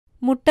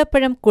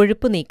മുട്ടപ്പഴം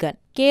കൊഴുപ്പ് നീക്കാൻ.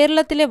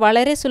 കേരളത്തിലെ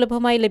വളരെ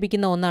സുലഭമായി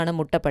ലഭിക്കുന്ന ഒന്നാണ്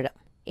മുട്ടപ്പഴം.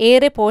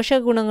 ഏറെ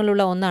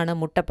പോഷകഗുണങ്ങളുള്ള ഒന്നാണ്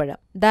മുട്ടപ്പഴം.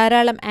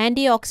 ധാരാളം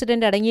ആന്റി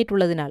ഓക്സിഡന്റ്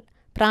അടങ്ങിയിട്ടുള്ളതിനാൽ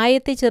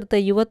പ്രായത്തെ ചെറുത്ത്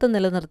യുവത്വം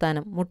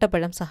നിലനിർത്താനും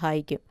മുട്ടപ്പഴം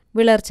സഹായിക്കും.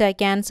 വിളർച്ച,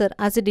 ക്യാൻസർ,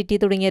 അസിഡിറ്റി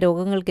തുടങ്ങിയ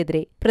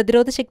രോഗങ്ങൾക്കെതിരെ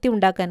പ്രതിരോധശക്തി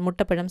ഉണ്ടാക്കാൻ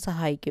മുട്ടപ്പഴം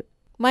സഹായിക്കും.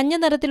 മഞ്ഞ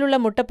നിറത്തിലുള്ള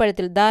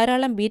മുട്ടപ്പഴത്തിൽ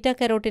ധാരാളം ബീറ്റാ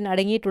കരോട്ടിൻ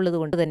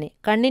അടങ്ങിയിട്ടുള്ളതുകൊണ്ട് തന്നെ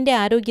കണ്ണിന്റെ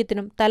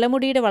ആരോഗ്യത്തിനും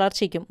തലമുടിയുടെ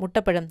വളർച്ചയ്ക്കും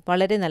മുട്ടപ്പഴം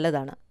വളരെ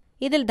നല്ലതാണ്.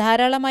 ഇതിൽ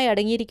ധാരാളമായി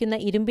അടങ്ങിയിരിക്കുന്ന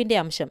ഇരുമ്പിന്റെ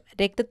അംശം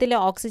രക്തത്തിലെ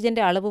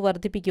ഓക്സിജന്റെ അളവ്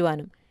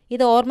വർദ്ധിപ്പിക്കുവാനും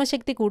ഇത്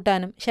ഓർമ്മശക്തി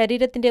കൂട്ടാനും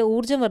ശരീരത്തിന്റെ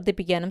ഊർജ്ജം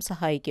വർദ്ധിപ്പിക്കാനും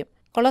സഹായിക്കും.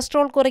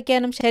 കൊളസ്ട്രോൾ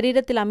കുറയ്ക്കാനും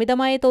ശരീരത്തിൽ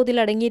അമിതമായ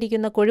തോതിൽ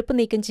അടങ്ങിയിരിക്കുന്ന കൊഴുപ്പ്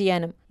നീക്കം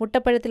ചെയ്യാനും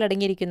മുട്ടപ്പഴത്തിൽ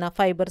അടങ്ങിയിരിക്കുന്ന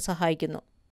ഫൈബർ സഹായിക്കുന്നു.